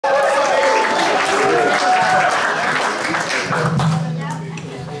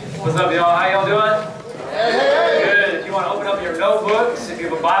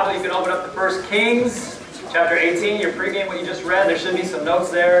a Bible, you can open up to 1 Kings chapter 18, your pregame, what you just read. There should be some notes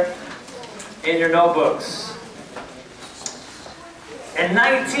there in your notebooks. In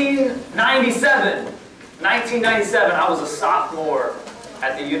 1997, I was a sophomore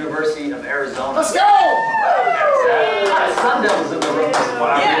at the University of Arizona. Let's go! Sun Devils in the room.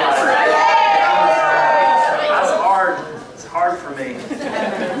 Wow, that's hard. It's hard for me.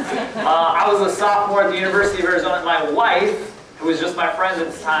 I was a sophomore at the University of Arizona. My wife, who was just my friend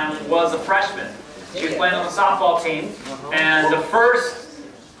at the time, was a freshman. She was playing on the softball team. And the first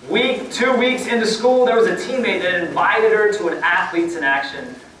week, 2 weeks into school, there was a teammate that invited her to an Athletes in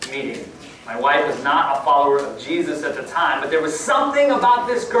Action meeting. My wife was not a follower of Jesus at the time, but there was something about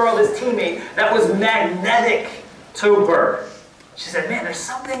this girl, this teammate, that was magnetic to her. She said, man, there's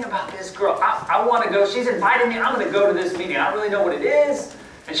something about this girl. I want to go. She's invited me. I'm going to go to this meeting. I don't really know what it is.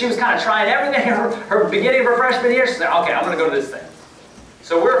 And she was kind of trying everything. Her beginning of her freshman year, she said, okay, I'm going to go to this thing.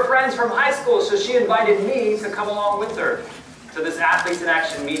 So we're friends from high school, so she invited me to come along with her to this Athletes in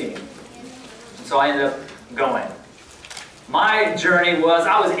Action meeting. And so I ended up going. My journey was,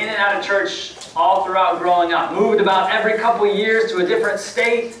 I was in and out of church all throughout growing up. Moved about every couple years to a different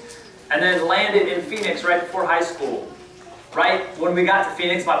state, and then landed in Phoenix right before high school. Right when we got to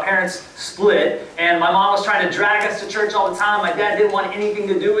Phoenix, my parents split, and my mom was trying to drag us to church all the time. My dad didn't want anything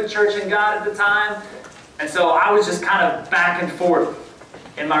to do with church and God at the time. And so I was just kind of back and forth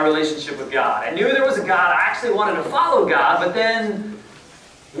in my relationship with God. I knew there was a God. I actually wanted to follow God, but then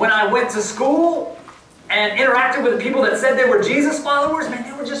when I went to school and interacted with the people that said they were Jesus followers, man,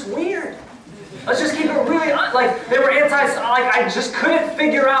 they were just weird. Let's just keep it really honest. Like, they were I just couldn't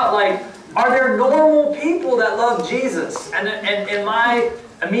figure out, like, are there normal people that love Jesus? And in my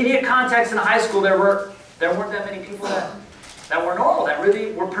immediate context in high school, there weren't that many people that were normal, that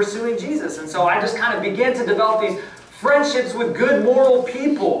really were pursuing Jesus. And so I just kind of began to develop these friendships with good moral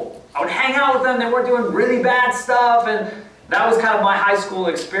people. I would hang out with them. They weren't doing really bad stuff. And that was kind of my high school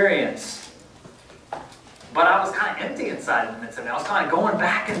experience. But I was kind of empty inside in the midst of it. I was kind of going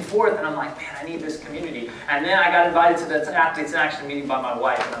back and forth, and I'm like, man, I need this community. And then I got invited to the Athletes in Action meeting by my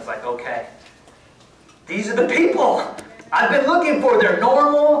wife, and I was like, okay, these are the people I've been looking for. They're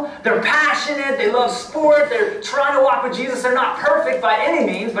normal, they're passionate, they love sport, they're trying to walk with Jesus. They're not perfect by any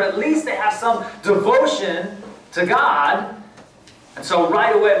means, but at least they have some devotion to God. And so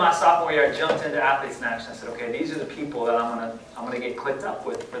right away, my sophomore year, I jumped into Athletes in Action. I said, okay, these are the people that I'm gonna get clicked up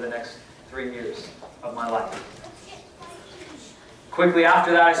with for the next 3 years of my life. Quickly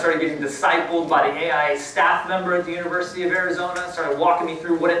after that, I started getting discipled by the AIA staff member at the University of Arizona. Started walking me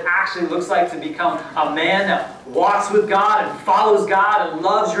through what it actually looks like to become a man that walks with God and follows God and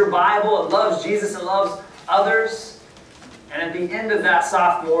loves your Bible and loves Jesus and loves others. And at the end of that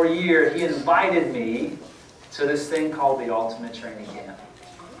sophomore year, he invited me to this thing called the Ultimate Training Camp.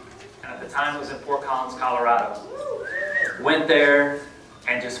 And at the time, it was in Fort Collins, Colorado. Went there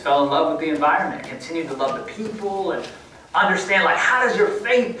and just fell in love with the environment. Continued to love the people and understand, like, how does your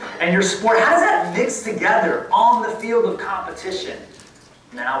faith and your sport, how does that mix together on the field of competition?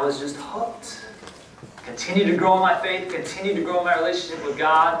 And then I was just hooked. Continued to grow in my faith, continued to grow in my relationship with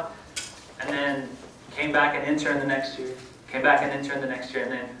God, and then came back and interned the next year. Came back and interned the next year,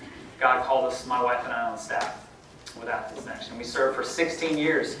 and then God called us, my wife and I, on staff with Athletes in Action. We served for 16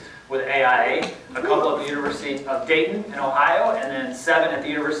 years with AIA, a couple at the University of Dayton in Ohio, and then 7 at the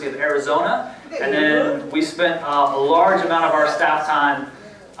University of Arizona. And then we spent a large amount of our staff time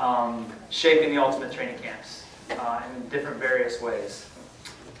shaping the Ultimate Training Camps in different various ways.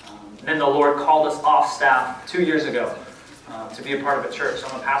 Then the Lord called us off staff 2 years ago to be a part of a church. So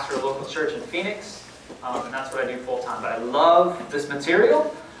I'm a pastor of a local church in Phoenix, and that's what I do full time. But I love this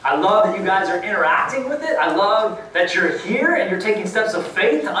material. I love that you guys are interacting with it. I love that you're here and you're taking steps of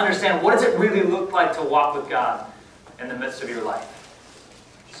faith to understand what does it really look like to walk with God in the midst of your life.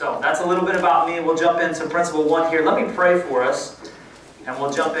 So that's a little bit about me. We'll jump into principle 1 here. Let me pray for us, and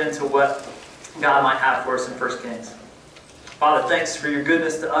we'll jump into what God might have for us in 1 Kings. Father, thanks for your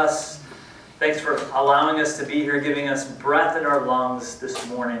goodness to us. Thanks for allowing us to be here, giving us breath in our lungs this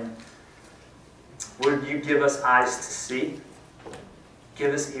morning. Would you give us eyes to see?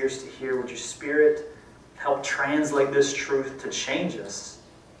 Give us ears to hear. Would your Spirit help translate this truth to change us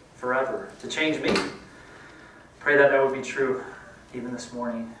forever, to change me? Pray that that would be true even this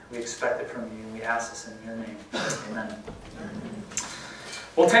morning. We expect it from you, and we ask this in your name. Amen.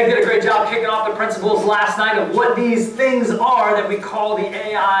 Well, Ted did a great job kicking off the principles last night of what these things are that we call the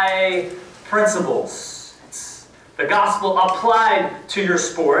AIA principles. It's the gospel applied to your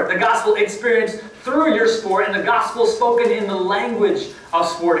sport, the gospel experienced through your sport, and the gospel spoken in the language of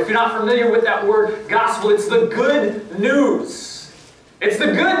sport. If you're not familiar with that word gospel, it's the good news. It's the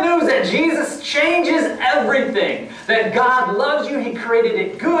good news that Jesus changes everything. That God loves you. He created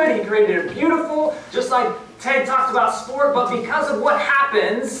it good. He created it beautiful. Just like Ted talked about sport. But because of what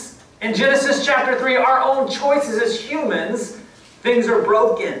happens in Genesis chapter 3, our own choices as humans, things are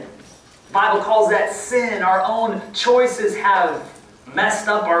broken. The Bible calls that sin. Our own choices have messed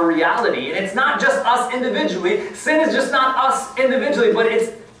up our reality. And it's not just us individually. Sin is just not us individually, but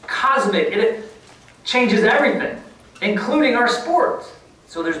it's cosmic. It changes everything, including our sport.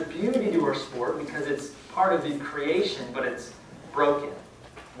 So there's beauty to our sport because it's part of the creation, but it's broken.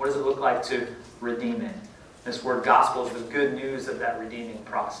 What does it look like to redeem it? This word gospel is the good news of that redeeming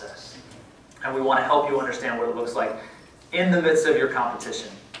process. And we want to help you understand what it looks like in the midst of your competition.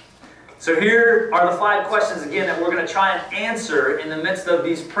 So here are the 5 questions, again, that we're going to try and answer in the midst of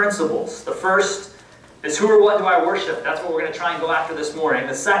these principles. The first is, who or what do I worship? That's what we're going to try and go after this morning.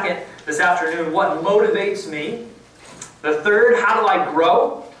 The second, this afternoon, what motivates me? The third, how do I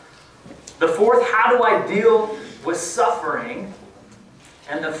grow? The fourth, how do I deal with suffering?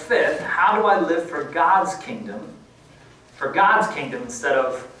 And the fifth, how do I live for God's kingdom? For God's kingdom instead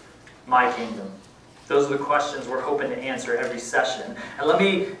of my kingdom. Those are the questions we're hoping to answer every session. And let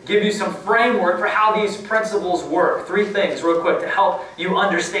me give you some framework for how these principles work. 3 things real quick to help you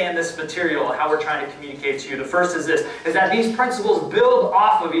understand this material and how we're trying to communicate to you. The first is this, is that these principles build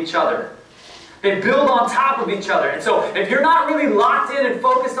off of each other. They build on top of each other. And so if you're not really locked in and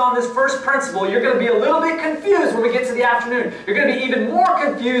focused on this first principle, you're going to be a little bit confused when we get to the afternoon. You're going to be even more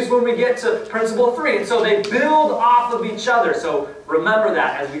confused when we get to principle 3. And so they build off of each other. So remember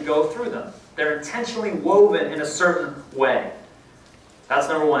that as we go through them. They're intentionally woven in a certain way. That's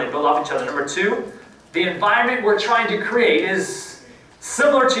number 1. They build off each other. Number 2, the environment we're trying to create is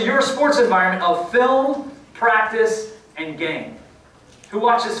similar to your sports environment of film, practice, and game. Who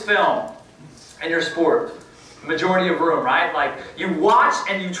watches film in your sport? Majority of room, right? Like, you watch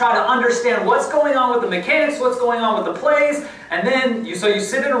and you try to understand what's going on with the mechanics, what's going on with the plays, and then you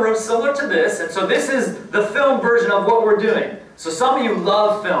sit in a room similar to this, and so this is the film version of what we're doing. So some of you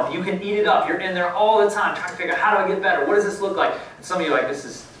love film. You can eat it up. You're in there all the time trying to figure out, how do I get better? What does this look like? And some of you are like,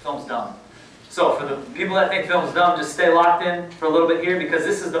 film's dumb. So for the people that think film's dumb, just stay locked in for a little bit here, because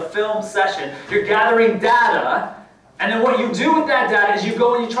this is the film session. You're gathering data, and then what you do with that data is you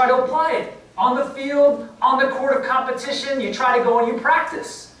go and you try to apply it. On the field, on the court of competition, you try to go and you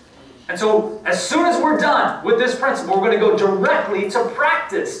practice. And so as soon as we're done with this principle, we're going to go directly to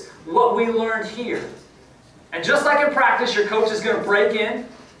practice what we learned here. And just like in practice, your coach is going to break in.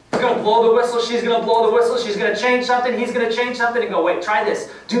 He's going to blow the whistle. She's going to blow the whistle. She's going to change something. He's going to change something and go, wait, try this.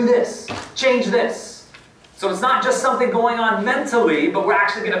 Do this. Change this. So it's not just something going on mentally, but we're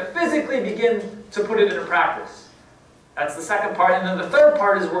actually going to physically begin to put it into practice. That's the second part. And then the third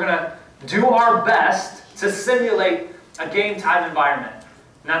part is we're going to do our best to simulate a game time environment.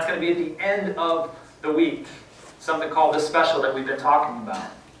 And that's going to be at the end of the week. Something called the special that we've been talking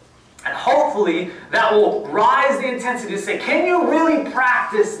about. And hopefully that will rise the intensity to say, can you really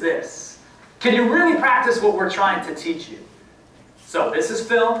practice this? Can you really practice what we're trying to teach you? So this is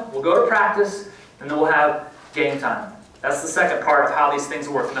film. We'll go to practice, and then we'll have game time. That's the second part of how these things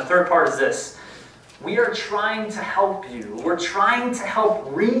work. And the third part is this. We are trying to help you. We're trying to help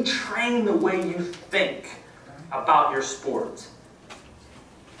retrain the way you think about your sport.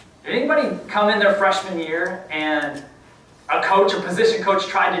 Did anybody come in their freshman year and a coach, a position coach,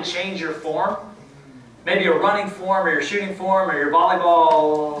 tried to change your form? Maybe your running form, or your shooting form, or your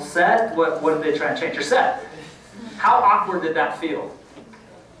volleyball set? What did they try and change? Your set. How awkward did that feel?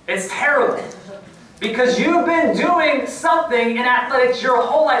 It's terrible. Because you've been doing something in athletics your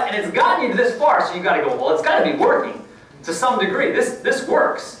whole life, and it's gotten you this far, so you've got to go, well, it's got to be working to some degree. This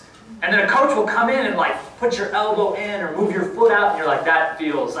works. And then a coach will come in and put your elbow in or move your foot out, and you're like, that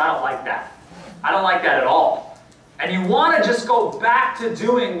feels, I don't like that. I don't like that at all. And you want to just go back to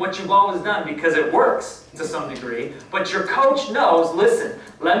doing what you've always done because it works to some degree. But your coach knows, listen,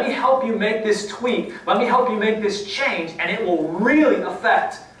 let me help you make this tweak. Let me help you make this change, and it will really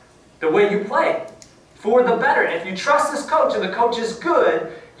affect the way you play for the better. And if you trust this coach and the coach is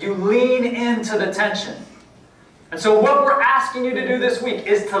good, you lean into the tension. And so what we're asking you to do this week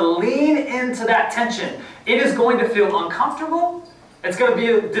is to lean into that tension. It is going to feel uncomfortable. It's going to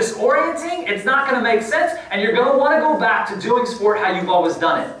be disorienting. It's not going to make sense. And you're going to want to go back to doing sport how you've always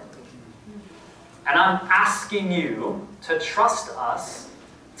done it. And I'm asking you to trust us,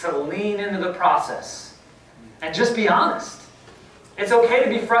 to lean into the process. And just be honest. It's okay to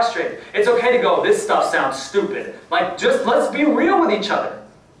be frustrated. It's okay to go, this stuff sounds stupid. Just let's be real with each other.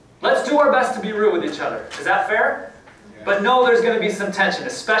 Let's do our best to be real with each other. Is that fair? Yeah. But no, there's going to be some tension,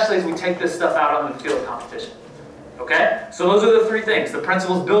 especially as we take this stuff out on the field of competition. Okay? So those are the three things. The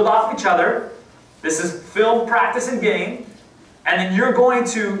principles build off each other. This is film, practice, and game. And then you're going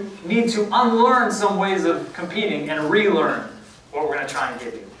to need to unlearn some ways of competing and relearn what we're going to try and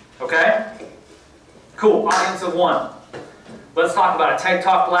give you. Okay? Cool. Audience of one. Let's talk about it. Ted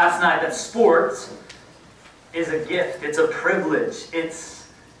talked last night that sports is a gift. It's a privilege. It's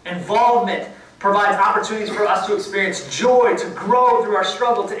involvement. Provides opportunities for us to experience joy, to grow through our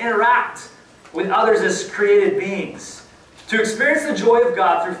struggle, to interact with others as created beings. To experience the joy of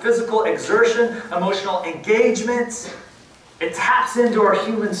God through physical exertion, emotional engagement. It taps into our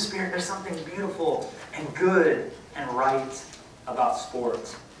human spirit. There's something beautiful and good and right about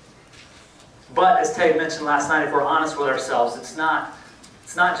sports. But as Ted mentioned last night, if we're honest with ourselves, it's not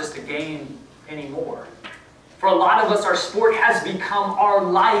just a game anymore. For a lot of us, our sport has become our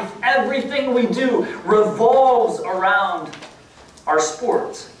life. Everything we do revolves around our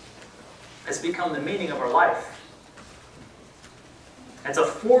sport. It's become the meaning of our life. It's a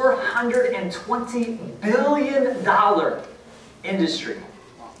 $420 billion industry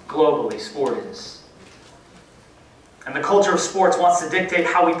globally, sport is. And the culture of sports wants to dictate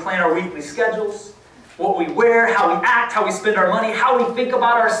how we plan our weekly schedules, what we wear, how we act, how we spend our money, how we think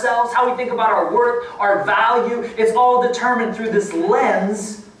about ourselves, how we think about our work, our value. It's all determined through this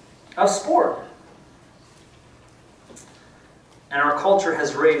lens of sport. And our culture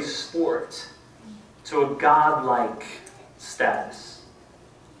has raised sport to a godlike status.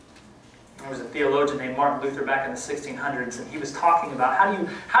 There was a theologian named Martin Luther back in the 1600s, and he was talking about how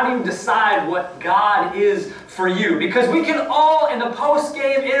do you decide what God is for you? Because we can all, in the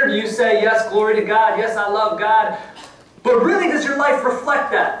post-game interview, say, yes, glory to God, yes, I love God. But really, does your life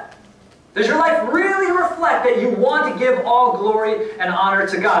reflect that? Does your life really reflect that you want to give all glory and honor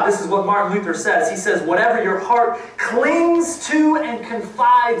to God? This is what Martin Luther says. He says, whatever your heart clings to and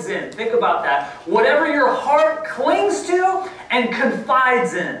confides in. Think about that. Whatever your heart clings to and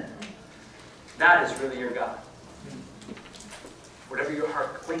confides in. That is really your God. Whatever your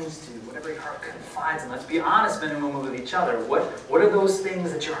heart clings to, whatever your heart confides in. Let's be honest, men and women, with each other. What are those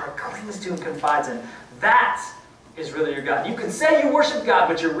things that your heart clings to and confides in? That is really your God. You can say you worship God,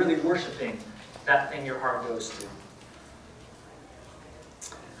 but you're really worshiping that thing your heart goes to.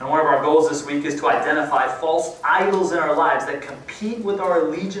 And one of our goals this week is to identify false idols in our lives that compete with our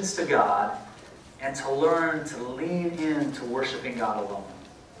allegiance to God, and to learn to lean into worshiping God alone.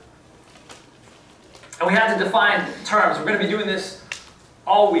 And we have to define terms. We're going to be doing this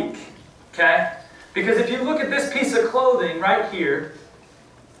all week, okay? Because if you look at this piece of clothing right here,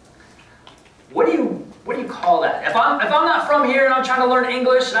 what do you call that? If I'm not from here and I'm trying to learn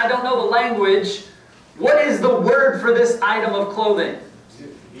English and I don't know the language, what is the word for this item of clothing?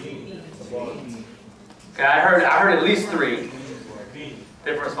 Okay, I heard at least three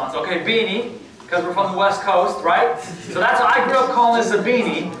different responses. Okay, beanie, because we're from the West Coast, right? So that's why I grew up calling this a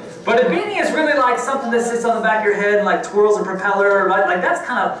beanie. But a beanie is really like something that sits on the back of your head and like twirls a propeller, right? Like that's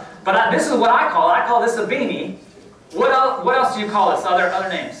kind of, this is what I call it. I call this a beanie. What else do you call this? Other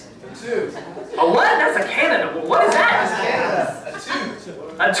names? A toque. A what? That's a Canada. What is that? That's Canada.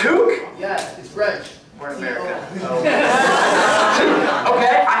 A toque. A toque? Yes, it's French. We're in America. Oh.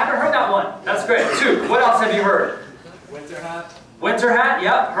 Okay, I haven't heard that one. That's great. Toque. What else have you heard? Winter hat. Winter hat,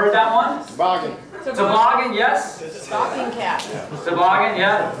 yep. Heard that one. Toboggan. Toboggan, yes. Stocking cap. Toboggan,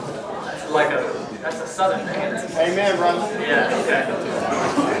 yeah. That's a southern thing, isn't it? Amen, brother. Yeah, okay.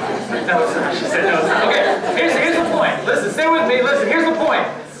 No, she said no. Okay, here's the point. Listen, stay with me. Listen, here's the point.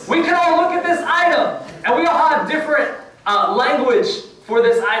 We can all look at this item, and we all have different language for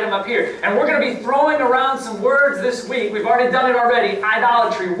this item up here. And we're going to be throwing around some words this week. We've already done it already.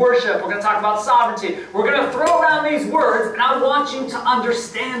 Idolatry, worship. We're going to talk about sovereignty. We're going to throw around these words, and I want you to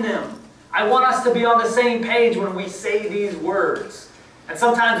understand them. I want us to be on the same page when we say these words. And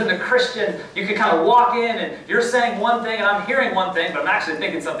sometimes in the Christian, you can kind of walk in and you're saying one thing and I'm hearing one thing, but I'm actually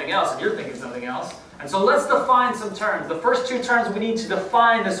thinking something else and you're thinking something else. And so let's define some terms. The first two terms we need to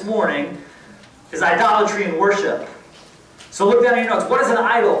define this morning is idolatry and worship. So look down at your notes. What is an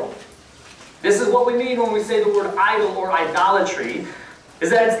idol? This is what we mean when we say the word idol or idolatry, is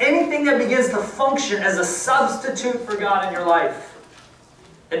that it's anything that begins to function as a substitute for God in your life.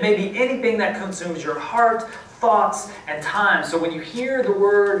 It may be anything that consumes your heart, thoughts, and time. So when you hear the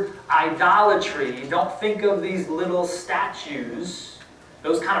word idolatry, don't think of these little statues.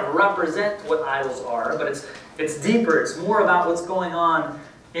 Those kind of represent what idols are, but it's deeper. It's more about what's going on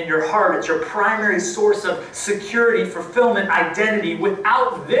in your heart. It's your primary source of security, fulfillment, identity.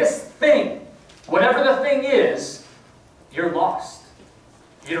 Without this thing, whatever the thing is, you're lost.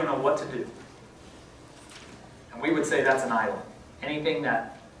 You don't know what to do. And we would say that's an idol. Anything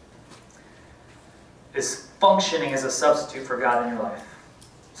that is functioning as a substitute for God in your life.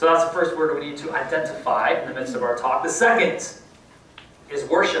 So that's the first word we need to identify in the midst of our talk. The second is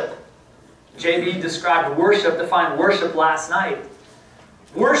worship. JB defined worship last night.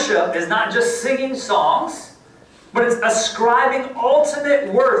 Worship is not just singing songs, but it's ascribing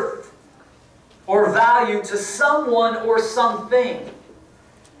ultimate worth or value to someone or something.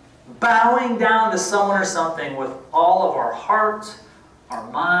 Bowing down to someone or something with all of our heart,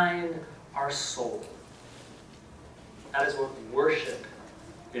 our mind, our soul. That is what worship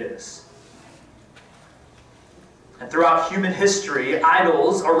is. And throughout human history,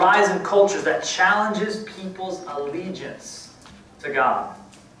 idols arise in cultures that challenges people's allegiance to God.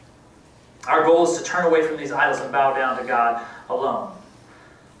 Our goal is to turn away from these idols and bow down to God alone.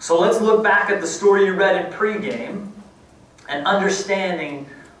 So let's look back at the story you read in pregame and understanding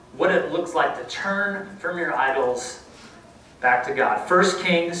what it looks like to turn from your idols back to God. 1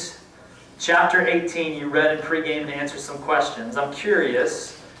 Kings chapter 18, you read in pregame to answer some questions. I'm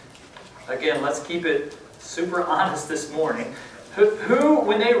curious. Again, let's keep it super honest this morning. Who,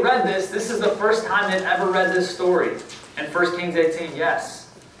 when they read this is the first time they've ever read this story in 1 Kings 18? Yes.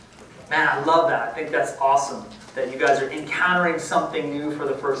 Man, I love that. I think that's awesome that you guys are encountering something new for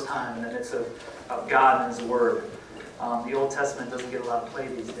the first time in the midst of God and His Word. The Old Testament doesn't get a lot of play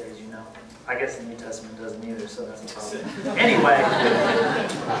these days, you know. I guess the New Testament doesn't either, so that's a problem. Anyway,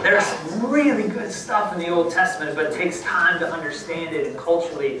 there's really good stuff in the Old Testament, but it takes time to understand it, and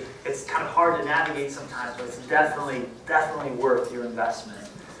culturally, it's kind of hard to navigate sometimes, but it's definitely worth your investment.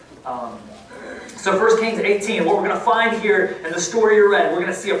 So 1 Kings 18, what we're going to find here in the story you read, we're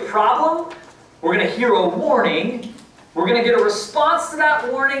going to see a problem, we're going to hear a warning, we're going to get a response to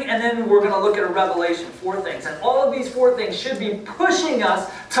that warning, and then we're going to look at a revelation. 4 things. And all of these 4 things should be pushing us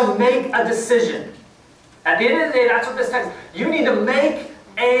to make a decision. At the end of the day, that's what this text is. You need to make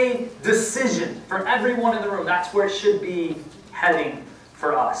a decision for everyone in the room. That's where it should be heading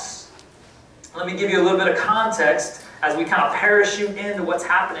for us. Let me give you a little bit of context as we kind of parachute into what's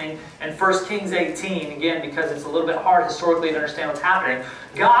happening in 1 Kings 18. Again, because it's a little bit hard historically to understand what's happening.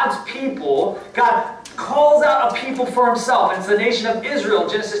 God's people, God calls out a people for Himself. And it's the nation of Israel.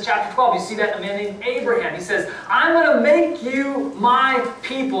 Genesis chapter 12, you see that in a man named Abraham. He says, I'm going to make you my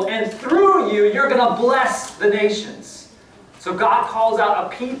people, and through you, you're going to bless the nations. So God calls out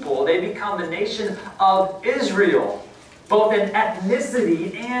a people. They become the nation of Israel, both in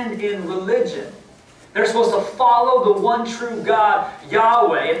ethnicity and in religion. They're supposed to follow the one true God,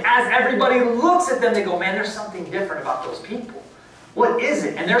 Yahweh. And as everybody looks at them, they go, man, there's something different about those people. What is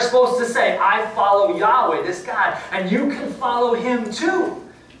it? And they're supposed to say, I follow Yahweh, this God, and you can follow Him too.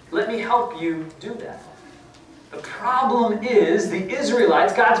 Let me help you do that. The problem is the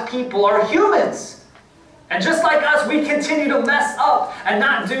Israelites, God's people, are humans. And just like us, we continue to mess up and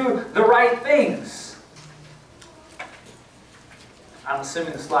not do the right things. I'm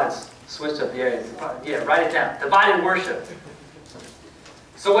assuming the slides switched up. Yeah, write it down. Divided worship.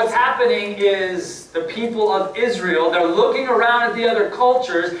 So what's happening is the people of Israel, they're looking around at the other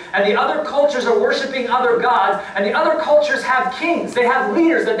cultures, and the other cultures are worshiping other gods, and the other cultures have kings. They have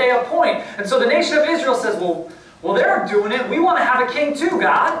leaders that they appoint. And so the nation of Israel says, well, they're doing it. We want to have a king too,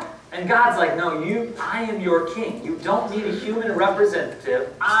 God. And God's like, no, I am your king. You don't need a human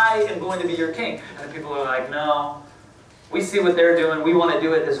representative. I am going to be your king. And the people are like, no, we see what they're doing. We want to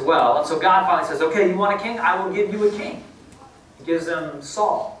do it as well. And so God finally says, okay, you want a king? I will give you a king. He gives them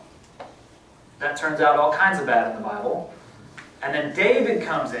Saul. That turns out all kinds of bad in the Bible. And then David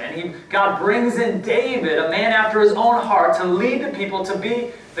comes in. God brings in David, a man after His own heart, to lead the people to be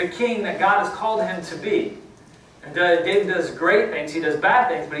the king that God has called him to be. And David does great things. He does bad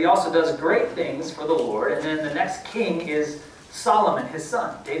things, but he also does great things for the Lord. And then the next king is Solomon, his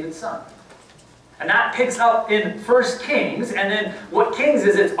son, David's son. And that picks up in 1 Kings. And then what Kings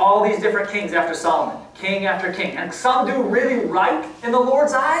is, it's all these different kings after Solomon. King after king. And some do really right in the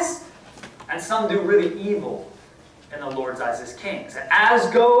Lord's eyes, and some do really evil in the Lord's eyes as kings. And as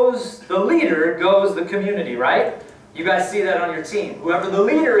goes the leader, goes the community, right? You guys see that on your team. Whoever the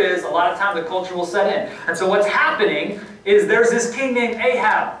leader is, a lot of time the culture will set in. And so what's happening is there's this king named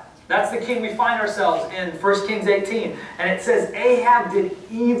Ahab. That's the king we find ourselves in 1 Kings 18. And it says Ahab did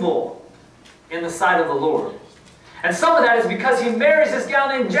evil in the sight of the Lord. And some of that is because he marries this gal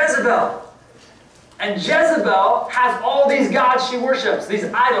named Jezebel. And Jezebel has all these gods she worships, these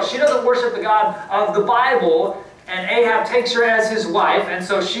idols. She doesn't worship the God of the Bible. And Ahab takes her as his wife. And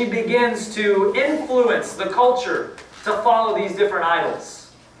so she begins to influence the culture to follow these different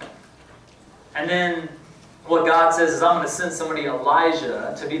idols. And then what God says is, I'm going to send somebody,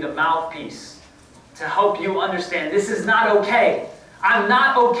 Elijah, to be the mouthpiece, to help you understand this is not okay. I'm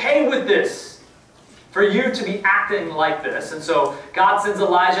not okay with this. for you to be acting like this. And so God sends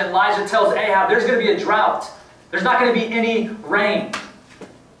Elijah, and Elijah tells Ahab, there's going to be a drought. There's not going to be any rain.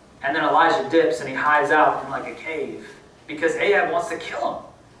 And then Elijah dips and he hides out in like a cave because Ahab wants to kill him.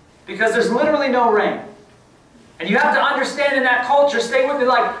 Because there's literally no rain. And you have to understand in that culture, stay with me,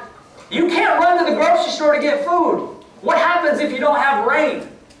 like, you can't run to the grocery store to get food. What happens if you don't have rain?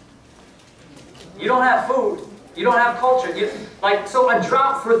 You don't have food. You don't have culture. So a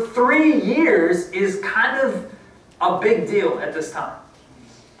drought for 3 years is kind of a big deal at this time.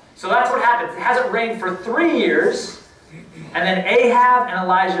 So that's what happens. It hasn't rained for 3 years, and then Ahab and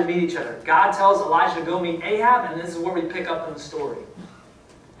Elijah meet each other. God tells Elijah to go meet Ahab, and this is where we pick up in the story.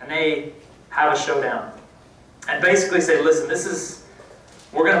 And they have a showdown. And basically say, listen,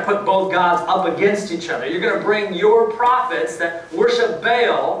 we're going to put both gods up against each other. You're going to bring your prophets that worship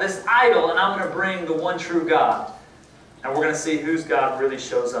Baal, this idol, and I'm going to bring the one true God. And we're going to see whose God really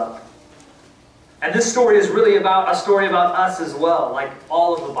shows up. And this story is really a story about us as well, like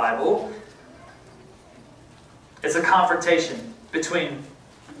all of the Bible. It's a confrontation between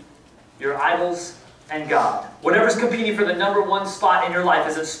your idols and God. Whatever's competing for the #1 spot in your life.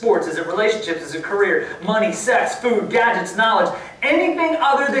 Is it sports? Is it relationships? Is it career? Money, sex, food, gadgets, knowledge? Anything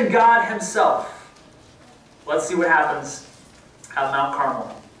other than God Himself. Let's see what happens at Mount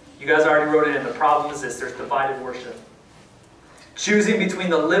Carmel. You guys already wrote it in. The problem is this. There's divided worship. Choosing between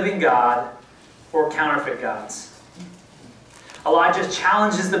the living God or counterfeit gods. Elijah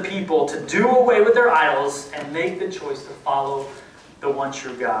challenges the people to do away with their idols and make the choice to follow the one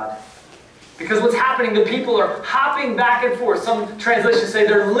true God. Because what's happening, the people are hopping back and forth. Some translations say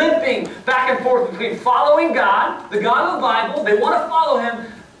they're limping back and forth between following God, the God of the Bible. They want to follow Him,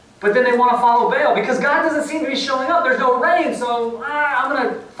 but then they want to follow Baal. Because God doesn't seem to be showing up. There's no rain, so I'm going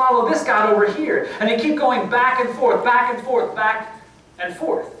to follow this God over here. And they keep going back and forth, back and forth, back and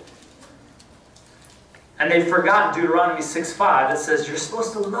forth. And they've forgotten Deuteronomy 6:5 that says you're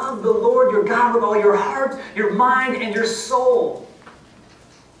supposed to love the Lord your God with all your heart, your mind, and your soul.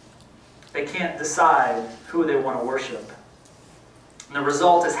 They can't decide who they want to worship. And the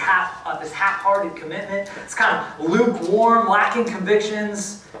result is this half-hearted commitment. It's kind of lukewarm, lacking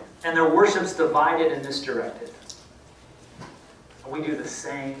convictions, and their worship's divided and misdirected. And we do the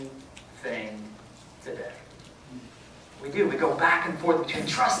same thing today. We do. We go back and forth between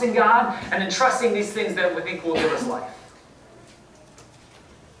trusting God and then trusting these things that we think will give us life.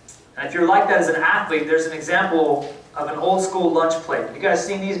 And if you're like that as an athlete, there's an example of an old school lunch plate. Have you guys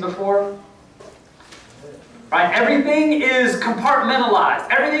seen these before? Right? Everything is compartmentalized.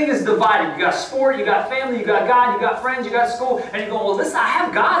 Everything is divided. You got sport, you got family, you got God, you got friends, you got school. And you're going, well, listen, I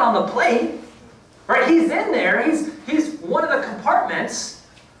have God on the plate. Right? He's in there. He's one of the compartments.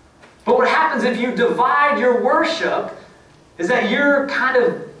 But what happens if you divide your worship is that you're kind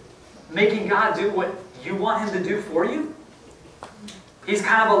of making God do what you want Him to do for you. He's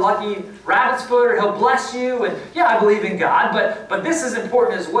kind of a lucky rabbit's foot, or He'll bless you. And yeah, I believe in God, but this is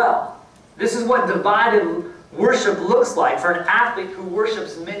important as well. This is what divided worship looks like for an athlete who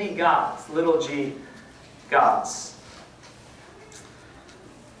worships many gods, little g gods.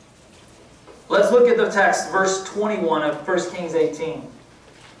 Let's look at the text, verse 21 of 1 Kings 18.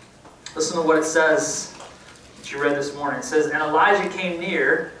 Listen to what it says that you read this morning. It says, and Elijah came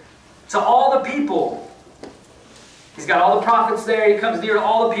near to all the people. He's got all the prophets there. He comes near to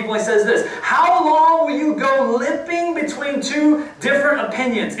all the people. He says this, how long will you go limping between two different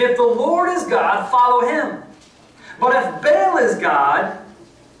opinions? If the Lord is God, follow Him. But if Baal is God,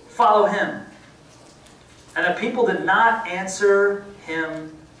 follow him. And the people did not answer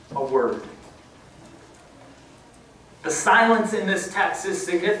him a word. The silence in this text is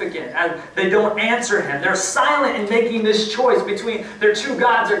significant. And they don't answer him. They're silent in making this choice between their two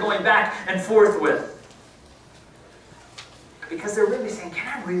gods they're going back and forth with. Because they're really saying, can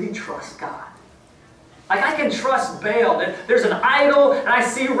I really trust God? Like, I can trust Baal. There's an idol, and I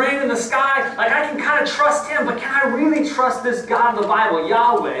see rain in the sky. Like, I can kind of trust him, but can I really trust this God of the Bible,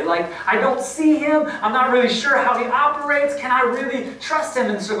 Yahweh? Like, I don't see him. I'm not really sure how he operates. Can I really trust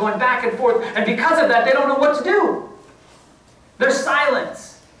him? And so going back and forth. And because of that, they don't know what to do. They're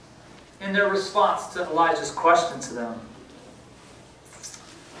silent in their response to Elijah's question to them.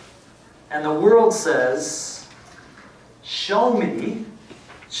 And the world says, show me,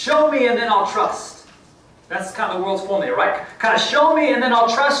 and then I'll trust. That's kind of the world's formula, right? Kind of show me and then I'll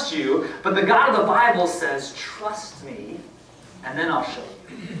trust you. But the God of the Bible says, trust me and then I'll show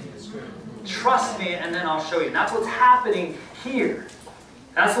you. Trust me and then I'll show you. And that's what's happening here.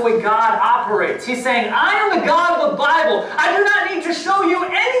 That's the way God operates. He's saying, I am the God of the Bible. I do not need to show you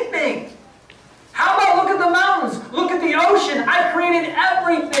anything. How about look at the mountains? Look at the ocean. I created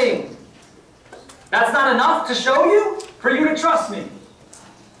everything. That's not enough to show you? For you to trust me?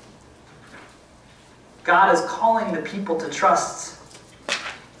 God is calling the people to trust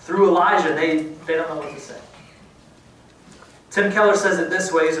through Elijah. They don't know what to say. Tim Keller says it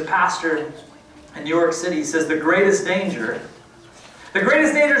this way. He's a pastor in New York City. He says the greatest danger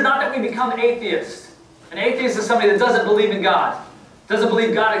is not that we become atheists. An atheist is somebody that doesn't believe in God, doesn't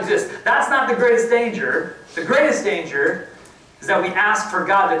believe God exists. That's not the greatest danger. The greatest danger is that we ask for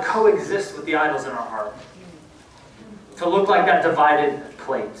God to coexist with the idols in our heart, to look like that divided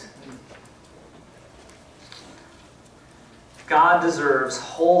plate. God deserves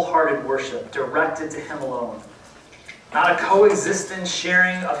wholehearted worship directed to Him alone, not a coexistent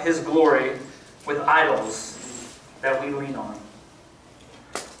sharing of His glory with idols that we lean on.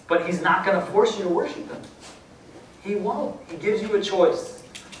 But He's not going to force you to worship Him. He won't. He gives you a choice.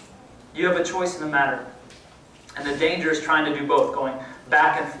 You have a choice in the matter. And the danger is trying to do both, going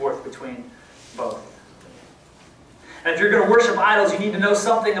back and forth between both. And if you're going to worship idols, you need to know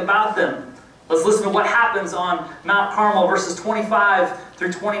something about them. Let's listen to what happens on Mount Carmel, verses 25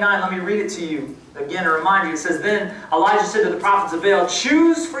 through 29. Let me read it to you. Again, a reminder. It says, Then Elijah said to the prophets of Baal,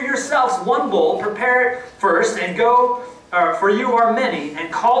 Choose for yourselves one bull, prepare it first, and go, for you are many,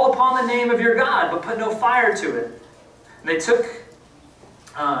 and call upon the name of your God, but put no fire to it. And they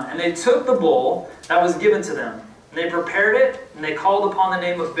took the bull that was given to them. And they prepared it, and they called upon the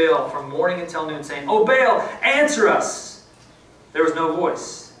name of Baal from morning until noon, saying, O Baal, answer us. There was no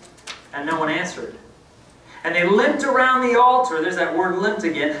voice, and no one answered. And they limped around the altar. There's that word limped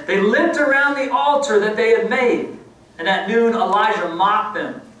again. They limped around the altar that they had made. And at noon Elijah mocked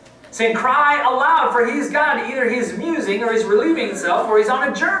them, saying, Cry aloud, for he is God. Either he is musing, or he's relieving himself, or he's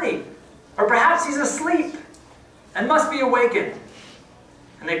on a journey. Or perhaps he's asleep and must be awakened.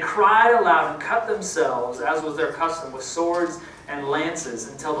 And they cried aloud and cut themselves, as was their custom, with swords and lances,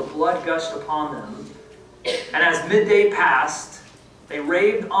 until the blood gushed upon them. And as midday passed, they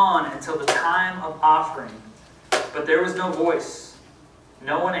raved on until the time of offering. But there was no voice.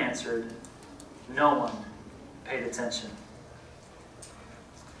 No one answered. No one paid attention.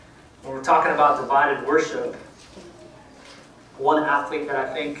 When we're talking about divided worship, one athlete that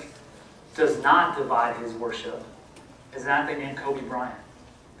I think does not divide his worship is an athlete named Kobe Bryant.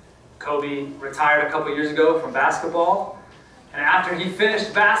 Kobe retired a couple years ago from basketball, and after he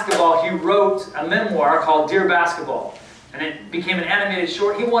finished basketball, he wrote a memoir called Dear Basketball, and it became an animated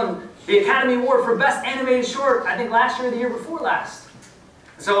short. He won the Academy Award for Best Animated Short, I think last year or the year before last.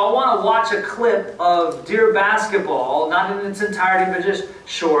 So I want to watch a clip of Dear Basketball, not in its entirety, but just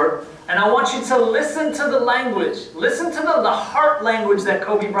short, and I want you to listen to the language, listen to the heart language that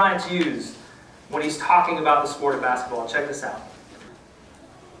Kobe Bryant used when he's talking about the sport of basketball. Check this out.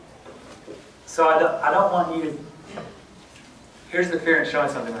 So I don't want you to, here's the fear in showing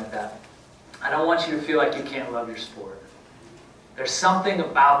something like that. I don't want you to feel like you can't love your sport. There's something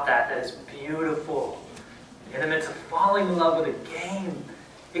about that is beautiful. In the midst of falling in love with a game,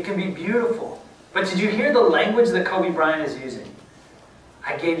 it can be beautiful. But did you hear the language that Kobe Bryant is using?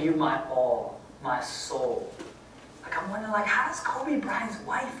 I gave you my all, my soul. Like I'm wondering, how does Kobe Bryant's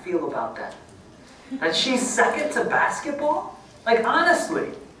wife feel about that? That she's second to basketball? Honestly.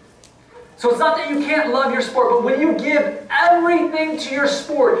 So it's not that you can't love your sport, but when you give everything to your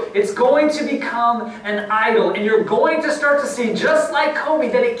sport, it's going to become an idol. And you're going to start to see, just like Kobe,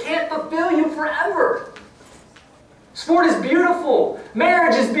 that it can't fulfill you forever. Sport is beautiful.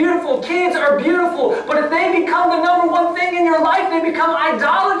 Marriage is beautiful. Kids are beautiful. But if they become the number one thing in your life, they become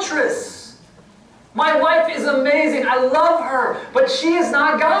idolatrous. My wife is amazing. I love her. But she is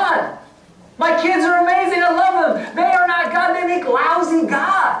not God. My kids are amazing. I love them. They are not God. They make lousy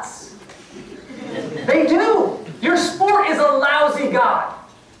gods. They do. Your sport is a lousy god.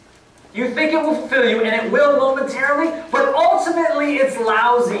 You think it will fulfill you, and it will momentarily, but ultimately it's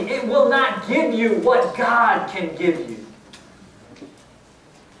lousy. It will not give you what God can give you.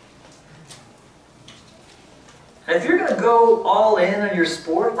 And if you're going to go all in on your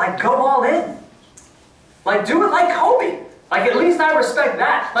sport, go all in. Do it like Kobe. At least I respect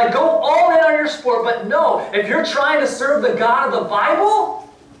that. Go all in on your sport, but no, if you're trying to serve the God of the Bible,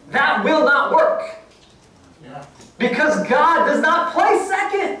 that will not work. Because God does not play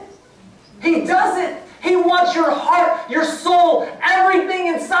second. He doesn't. He wants your heart, your soul, everything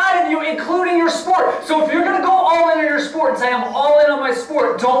inside of you, including your sport. So if you're going to go all in on your sport and say, I'm all in on my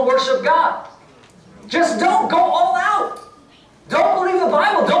sport, don't worship God. Just don't. Go all out. Don't believe the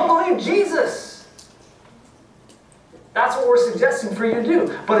Bible. Don't believe Jesus. That's what we're suggesting for you to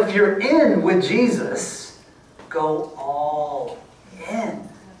do. But if you're in with Jesus, go all in.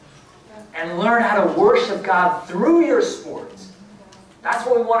 And learn how to worship God through your sports. That's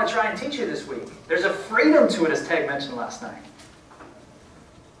what we want to try and teach you this week. There's a freedom to it, as Teg mentioned last night.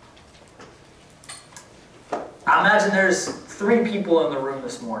 I imagine there's 3 people in the room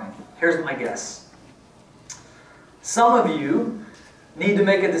this morning. Here's my guess. Some of you need to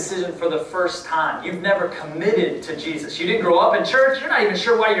make a decision for the first time. You've never committed to Jesus. You didn't grow up in church. You're not even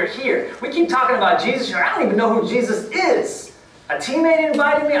sure why you're here. We keep talking about Jesus. You're like, I don't even know who Jesus is. A teammate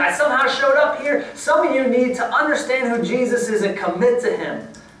invited me. I somehow showed up here. Some of you need to understand who Jesus is and commit to Him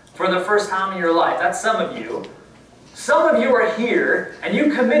for the first time in your life. That's some of you. Some of you are here and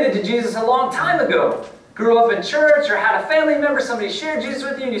you committed to Jesus a long time ago. Grew up in church or had a family member, somebody shared Jesus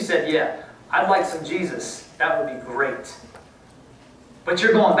with you, and you said, yeah, I'd like some Jesus. That would be great. But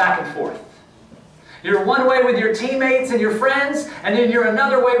you're going back and forth. You're one way with your teammates and your friends, and then you're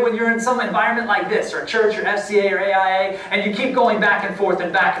another way when you're in some environment like this, or church, or FCA, or AIA, and you keep going back and forth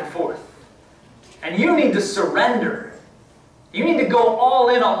and back and forth. And you need to surrender. You need to go all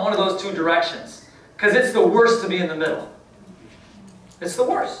in on one of those 2 directions, because it's the worst to be in the middle. It's the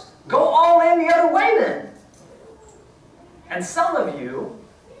worst. Go all in the other way then. And some of you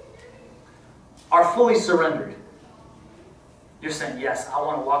are fully surrendered. You're saying, yes, I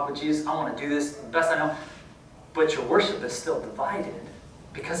want to walk with Jesus. I want to do this the best I know. But your worship is still divided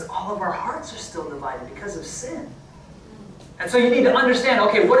because all of our hearts are still divided because of sin. And so you need to understand,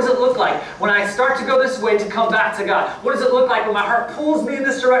 okay, what does it look like when I start to go this way to come back to God? What does it look like when my heart pulls me in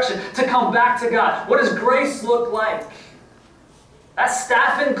this direction to come back to God? What does grace look like? That's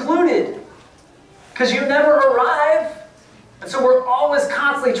staff included. Because you never arrive. And so we're always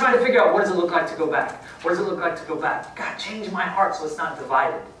constantly trying to figure out, what does it look like to go back? What does it look like to go back? God, change my heart so it's not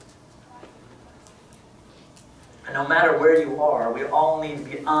divided. And no matter where you are, we all need to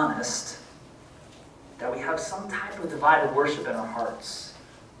be honest that we have some type of divided worship in our hearts.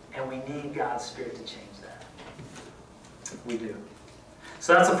 And we need God's Spirit to change that. We do.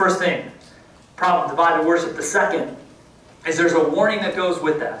 So that's the first thing. Problem, divided worship. The second is there's a warning that goes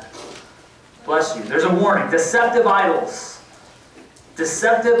with that. Bless you. There's a warning. Deceptive idols.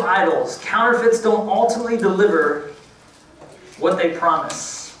 Deceptive idols. Counterfeits don't ultimately deliver what they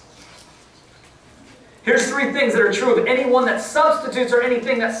promise. Here's 3 things that are true of anyone that substitutes or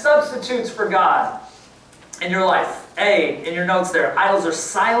anything that substitutes for God in your life. A, in your notes there, idols are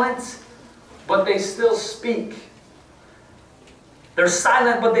silent, but they still speak. They're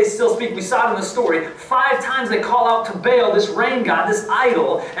silent, but they still speak. We saw it in the story. 5 times they call out to Baal, this rain god, this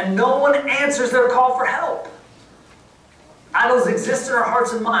idol, and no one answers their call for help. Idols exist in our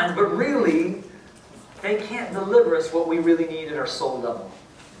hearts and minds, but really, they can't deliver us what we really need at our soul level.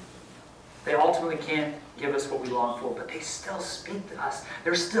 They ultimately can't give us what we long for, but they still speak to us.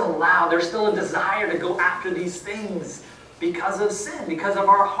 They're still loud. There's still a desire to go after these things because of sin, because of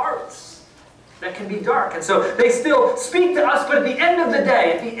our hearts that can be dark. And so they still speak to us, but at the end of the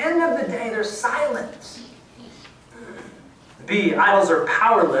day, they're silent. B, idols are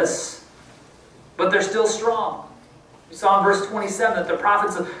powerless, but they're still strong. We saw in verse 27 that the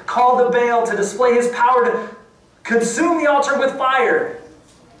prophets called to Baal to display his power to consume the altar with fire.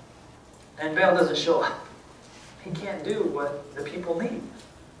 And Baal doesn't show up. He can't do what the people need.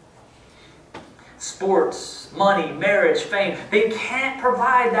 Sports, money, marriage, fame, they can't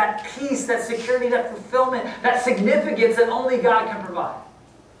provide that peace, that security, that fulfillment, that significance that only God can provide.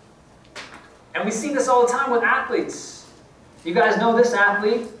 And we see this all the time with athletes. You guys know this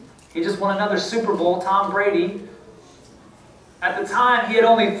athlete. He just won another Super Bowl, Tom Brady. At the time, he had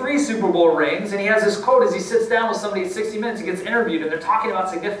only 3 Super Bowl rings, and he has this quote as he sits down with somebody at 60 Minutes, he gets interviewed, and they're talking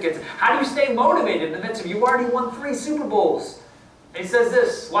about significance. How do you stay motivated in the midst of you already won 3 Super Bowls? And he says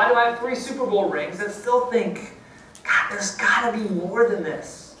this, why do I have 3 Super Bowl rings and still think, God, there's got to be more than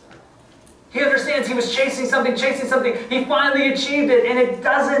this? He understands he was chasing something. He finally achieved it, and it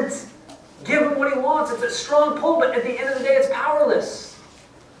doesn't give him what he wants. It's a strong pull, but at the end of the day, it's powerless.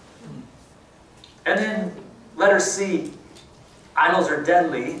 And then letter C. Idols are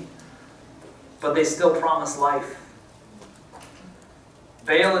deadly, but they still promise life.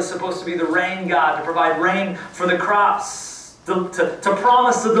 Baal is supposed to be the rain god, to provide rain for the crops, to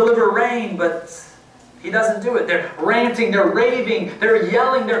promise to deliver rain, but he doesn't do it. They're ranting, they're raving, they're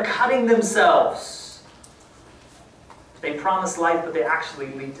yelling, they're cutting themselves. They promise life, but they actually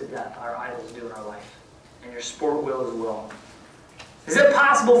lead to death. Our idols do in our life. And your sport will as well. Is it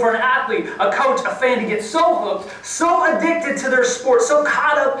possible for an athlete, a coach, a fan to get so hooked, so addicted to their sport, so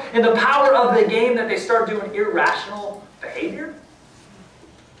caught up in the power of the game that they start doing irrational behavior?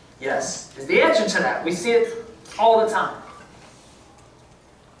 Yes, is the answer to that. We see it all the time.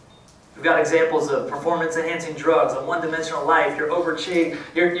 We've got examples of performance-enhancing drugs, a one-dimensional life, you're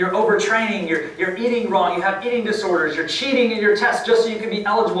overtraining, you're eating wrong, you have eating disorders, you're cheating in your tests just so you can be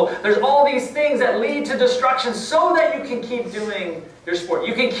eligible. There's all these things that lead to destruction so that you can keep doing your sport.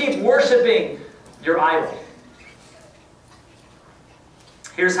 You can keep worshiping your idol.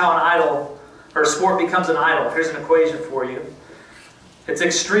 Here's how an idol, or a sport becomes an idol. Here's an equation for you. It's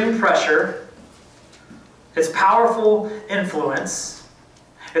extreme pressure, it's powerful influence,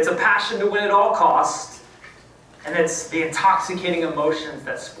 it's a passion to win at all costs, and it's the intoxicating emotions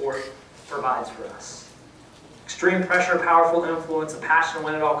that sport provides for us. Extreme pressure, powerful influence, a passion to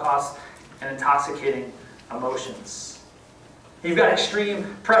win at all costs, and intoxicating emotions. You've got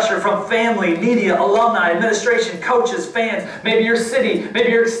extreme pressure from family, media, alumni, administration, coaches, fans, maybe your city,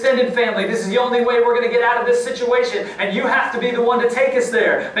 maybe your extended family. This is the only way we're going to get out of this situation, and you have to be the one to take us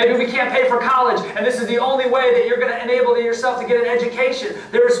there. Maybe we can't pay for college, and this is the only way that you're going to enable yourself to get an education.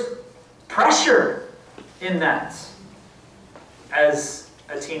 There's pressure in that as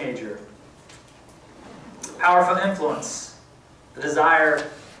a teenager. Powerful influence, the desire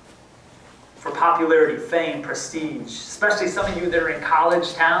for popularity, fame, prestige, especially some of you that are in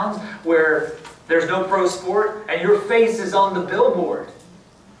college towns where there's no pro sport and your face is on the billboard.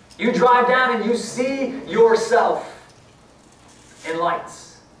 You drive down and you see yourself in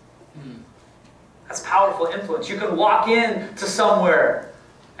lights. That's powerful influence. You can walk into somewhere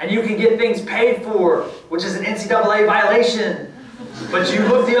and you can get things paid for, which is an NCAA violation, but you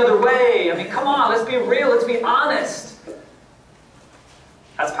look the other way. I mean, come on, let's be real, let's be honest.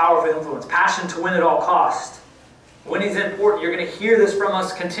 That's powerful influence. Passion to win at all costs. Winning is important. You're going to hear this from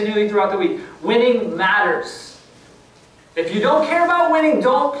us continually throughout the week. Winning matters. If you don't care about winning,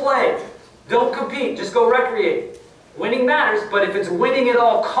 don't play. Don't compete. Just go recreate. Winning matters, but if it's winning at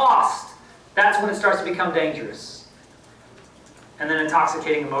all costs, that's when it starts to become dangerous. And then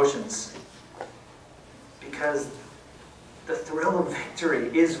intoxicating emotions. Because the thrill of victory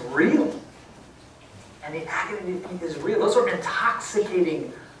is real. And the agony of defeat is real. Those are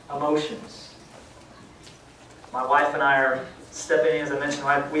intoxicating emotions. My wife and I are stepping in, as I mentioned,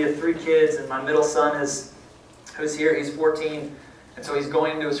 we have 3 kids, and my middle son who's here, he's 14, and so he's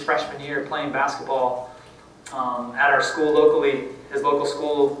going into his freshman year playing basketball at our school locally, his local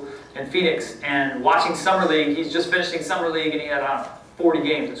school in Phoenix, and watching Summer League. He's just finishing Summer League, and he had 40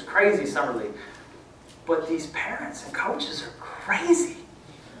 games. It's crazy, Summer League. But these parents and coaches are crazy.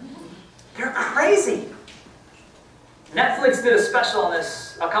 They're crazy. Netflix did a special on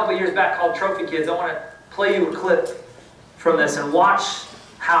this a couple years back called Trophy Kids. I want to play you a clip from this and watch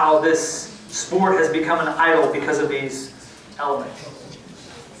how this sport has become an idol because of these elements.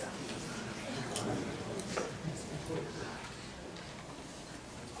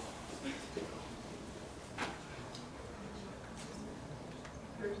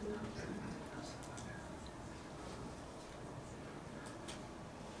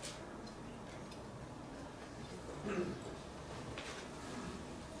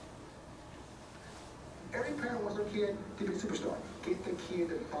 Every parent wants their kid to be a superstar. Get the kid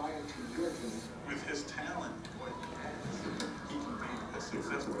to buy into your team. With his talent, what he can be as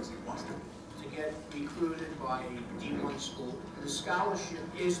successful as he wants to. To get recruited by a D1 school, the scholarship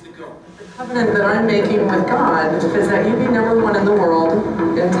is the goal. The covenant that I'm making with God is that you be #1 in the world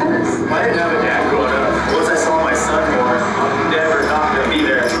in tennis. I didn't have a dad growing up. Once I saw my son more, I'm never not going to be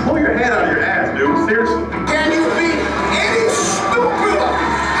there. Pull your head out of your ass, dude. Seriously. Can you be any stupider?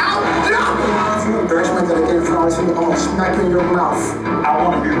 Embarrassment that I get from this thing, I'm gonna smack you in your mouth. I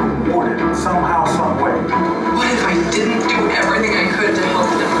want to be rewarded somehow, some way. What if I didn't do everything I could to help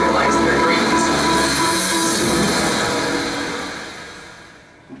them realize their dreams?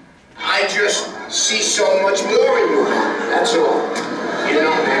 I just see so much more in you. That's all. You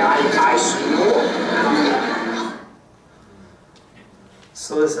know, man, I see more.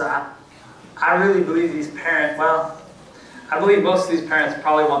 So listen, I really believe these parents, I believe most of these parents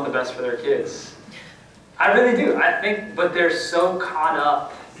probably want the best for their kids. I really do. I think, but they're so caught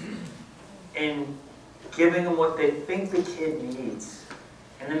up in giving them what they think the kid needs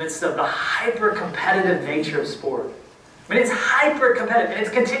in the midst of the hyper-competitive nature of sport. I mean, it's hyper-competitive, and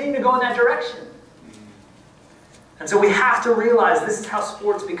it's continuing to go in that direction. And so we have to realize this is how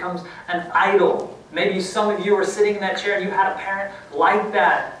sports becomes an idol. Maybe some of you are sitting in that chair and you had a parent like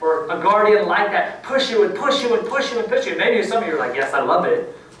that, or a guardian like that, push you and push you and push you and push you. Maybe some of you are like, yes, I love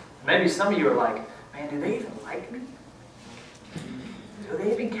it. Maybe some of you are like, man, do they even like me? Do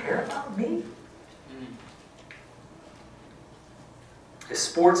they even care about me? If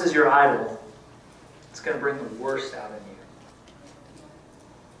sports is your idol, it's going to bring the worst out in you.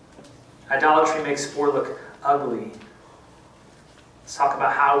 Idolatry makes sport look ugly. Let's talk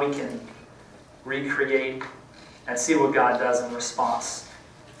about how we can recreate and see what God does in response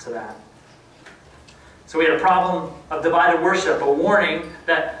to that. So we had a problem of divided worship, a warning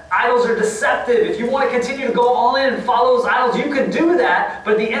that idols are deceptive. If you want to continue to go all in and follow those idols, you can do that,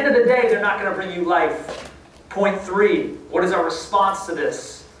 but at the end of the day, they're not going to bring you life. Point 3, what is our response to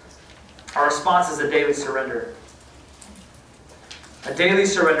this? Our response is a daily surrender. A daily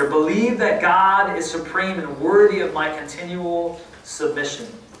surrender. Believe that God is supreme and worthy of my continual submission.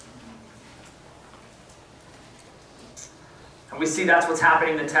 And we see that's what's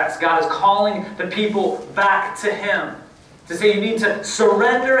happening in the text. God is calling the people back to Him. To say, you need to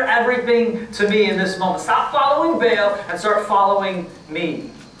surrender everything to me in this moment. Stop following Baal and start following me.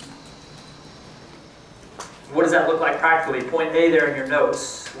 What does that look like practically? Point A there in your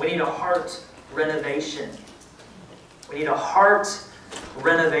notes. We need a heart renovation. We need a heart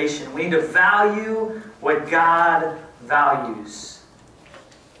renovation. We need to value what God values.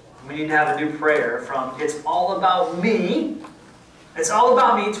 We need to have a new prayer from it's all about me. It's all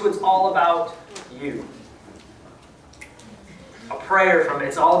about me to it's all about you. A prayer from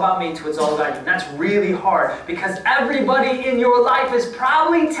it's all about me to it's all about you. And that's really hard because everybody in your life is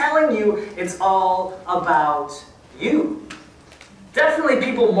probably telling you it's all about you. Definitely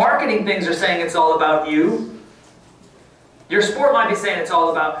people marketing things are saying it's all about you. Your sport might be saying it's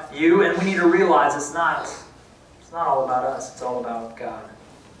all about you, and we need to realize it's not all about us, it's all about God.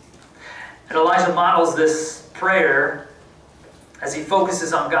 And Elijah models this prayer as he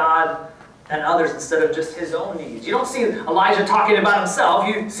focuses on God and others instead of just his own needs. You don't see Elijah talking about himself.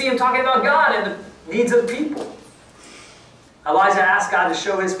 You see him talking about God and the needs of the people. Elijah asked God to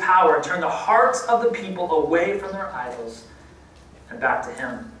show His power and turn the hearts of the people away from their idols and back to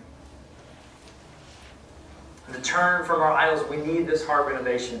Him. And to turn from our idols, we need this heart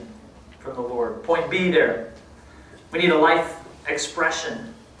renovation from the Lord. Point B there. We need a life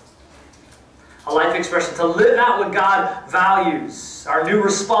expression. A life expression to live out what God values. Our new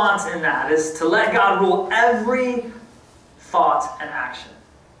response in that is to let God rule every thought and action.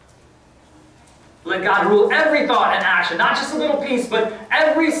 Let God rule every thought and action. Not just a little piece, but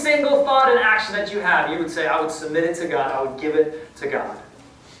every single thought and action that you have. You would say, I would submit it to God. I would give it to God.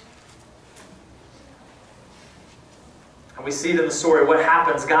 And we see it in the story. What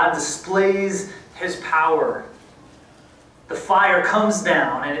happens? God displays His power. The fire comes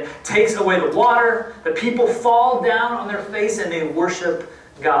down and it takes away the water. The people fall down on their face and they worship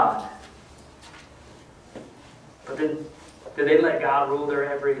God. But did they let God rule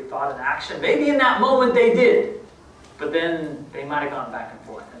their every thought and action? Maybe in that moment they did. But then they might have gone back and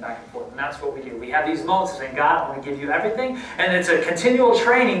forth and back and forth. And that's what we do. We have these moments of saying, God, I want to give you everything. And it's a continual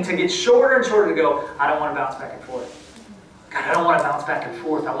training to get shorter and shorter to go, I don't want to bounce back and forth. God, I don't want to bounce back and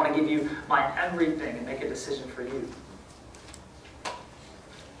forth. I want to give you my everything and make a decision for you.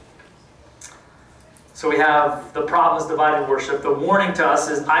 So we have the problem is divided worship. The warning to us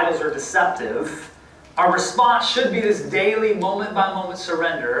is idols are deceptive. Our response should be this daily, moment-by-moment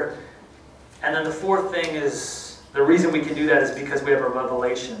surrender. And then the fourth thing is, the reason we can do that is because we have a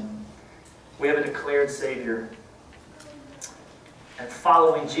revelation. We have a declared Savior. And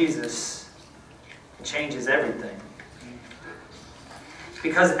following Jesus changes everything.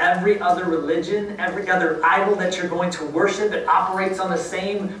 Because every other religion, every other idol that you're going to worship, it operates on the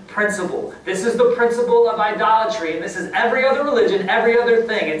same principle. This is the principle of idolatry, and this is every other religion, every other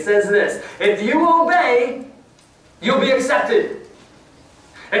thing. It says this: if you obey, you'll be accepted.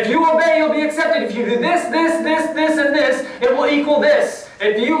 If you obey, you'll be accepted. If you do this, this, this, this, and this, it will equal this.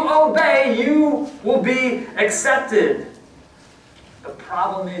 If you obey, you will be accepted. The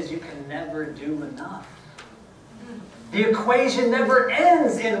problem is you can never do enough. The equation never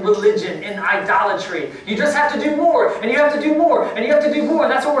ends in religion, in idolatry. You just have to do more, and you have to do more, and you have to do more.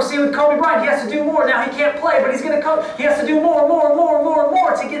 And that's what we're seeing with Kobe Bryant. He has to do more. Now he can't play, but he's going to coach. He has to do more, more, more, more,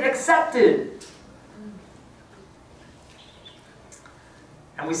 more to get accepted.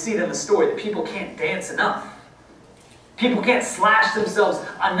 And we see it in the story that people can't dance enough. People can't slash themselves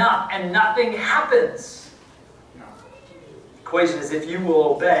enough, and nothing happens. The equation is if you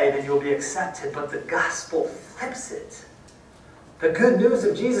will obey, then you'll be accepted. But the gospel flips it. The good news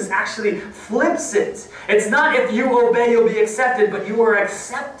of Jesus actually flips it. It's not if you obey, you'll be accepted, but you are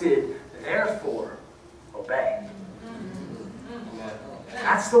accepted, therefore obey.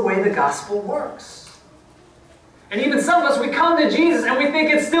 That's the way the gospel works. And even some of us, we come to Jesus and we think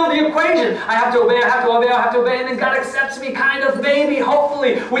it's still the equation. I have to obey, I have to obey, I have to obey, and then God accepts me, kind of, maybe,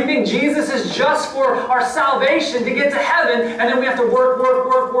 hopefully. We think Jesus is just for our salvation to get to heaven, and then we have to work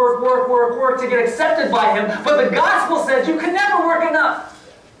to get accepted by Him. But the gospel says you can never work enough.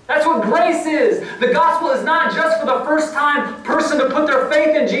 That's what grace is. The gospel is not just for the first time person to put their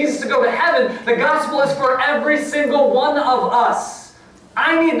faith in Jesus to go to heaven. The gospel is for every single one of us.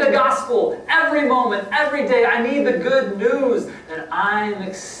 I need the gospel every moment, every day. I need the good news that I'm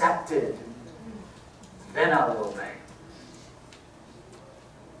accepted. Then I will obey.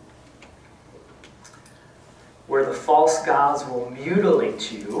 Where the false gods will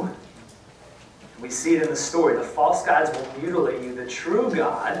mutilate you, we see it in the story. The false gods will mutilate you. The true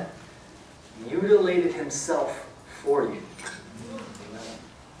God mutilated himself for you.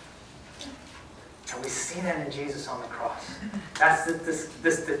 And we see that in Jesus on the cross. That's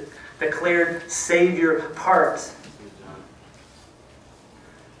this declared Savior part.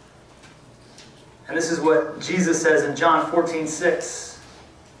 And this is what Jesus says in John 14:6.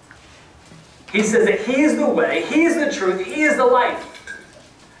 He says that He is the way, He is the truth, He is the life.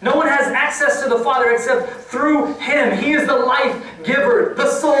 No one has access to the Father except through Him. He is the life giver, the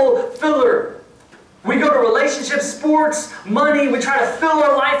soul filler. We go to relationships, sports, money. We try to fill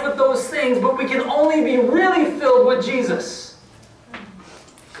our life with those things, but we can only be really filled with Jesus.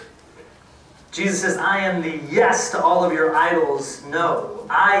 Jesus says, I am the yes to all of your idols. No,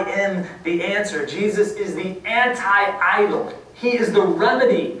 I am the answer. Jesus is the anti-idol. He is the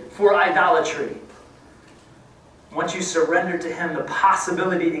remedy for idolatry. Once you surrender to Him, the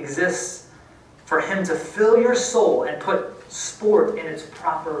possibility exists for Him to fill your soul and put sport in its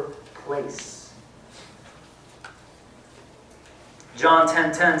proper place. John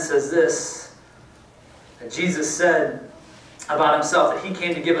 10:10 says this, that Jesus said about Himself that He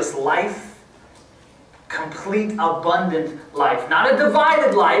came to give us life, complete, abundant life. Not a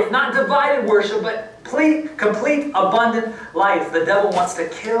divided life, not divided worship, but complete, abundant life. The devil wants to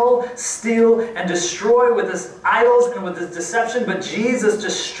kill, steal, and destroy with his idols and with his deception, but Jesus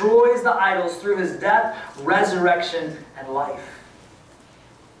destroys the idols through His death, resurrection, and life.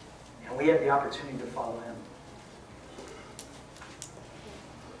 And we have the opportunity to follow Him.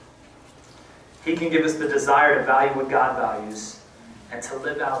 He can give us the desire to value what God values and to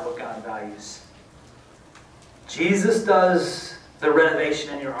live out what God values. Jesus does the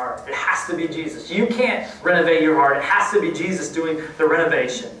renovation in your heart. It has to be Jesus. You can't renovate your heart. It has to be Jesus doing the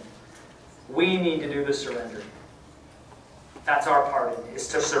renovation. We need to do the surrendering. That's our part in it, is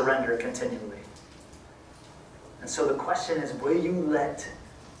to surrender continually. And so the question is, will you let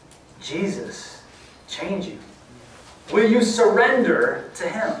Jesus change you? Will you surrender to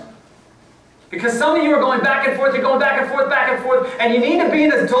Him? Because some of you are going back and forth, you're going back and forth, and you need to be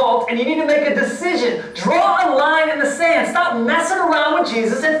an adult, and you need to make a decision. Draw a line in the sand. Stop messing around with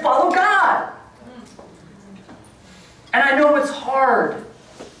Jesus and follow God. And I know it's hard.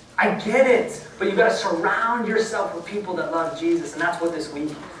 I get it. But you've got to surround yourself with people that love Jesus, and that's what this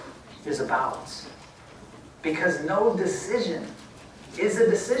week is about. Because no decision is a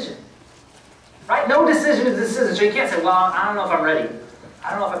decision. Right? No decision is a decision. So you can't say, well, I don't know if I'm ready.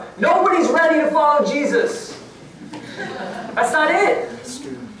 I don't know if nobody's ready to follow Jesus. That's not it.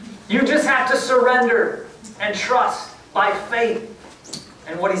 You just have to surrender and trust by faith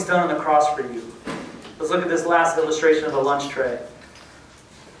in what He's done on the cross for you. Let's look at this last illustration of the lunch tray.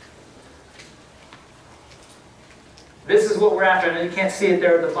 This is what we're after. I know you can't see it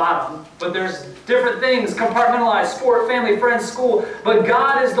there at the bottom, but there's different things compartmentalized: sport, family, friends, school. But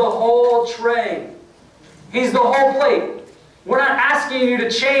God is the whole tray. He's the whole plate. We're not asking you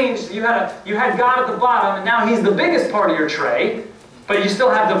to change. You had God at the bottom, and now He's the biggest part of your tray, but you still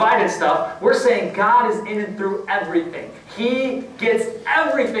have divided stuff. We're saying God is in and through everything. He gets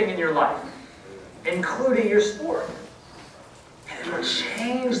everything in your life, including your sport. And it'll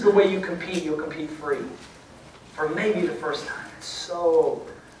change the way you compete. You'll compete free. For maybe the first time. It's so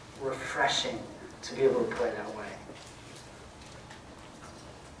refreshing to be able to play that way.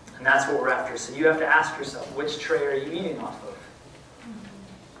 And that's what we're after. So you have to ask yourself, which tray are you eating off of?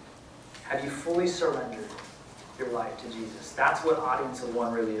 Have you fully surrendered your life to Jesus? That's what Audience of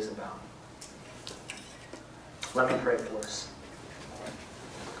One really is about. Let me pray for us.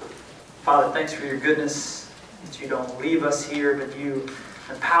 Father, thanks for your goodness, that you don't leave us here, but you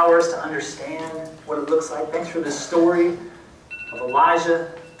empower us to understand what it looks like. Thanks for this story of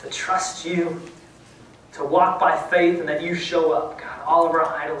Elijah, to trust you, to walk by faith, and that you show up. God, all of our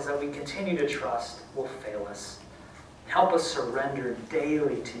idols that we continue to trust will fail us. Help us surrender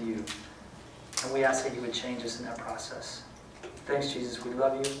daily to you. And we ask that you would change us in that process. Thanks, Jesus. We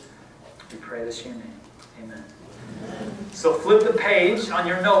love you. We pray this in your name. Amen. So flip the page on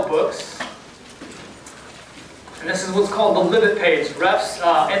your notebooks. And this is what's called the Live It page. Refs,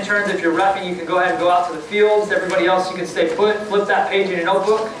 interns, if you're repping, you can go ahead and go out to the fields. Everybody else, you can stay put. Flip that page in your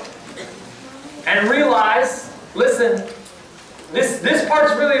notebook. And realize, listen, This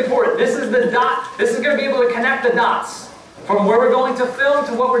part's really important. This is the dot. This is going to be able to connect the dots from where we're going to film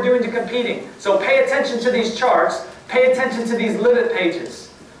to what we're doing to competing. So pay attention to these charts. Pay attention to these limit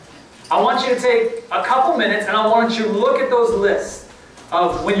pages. I want you to take a couple minutes and I want you to look at those lists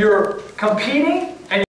of when you're competing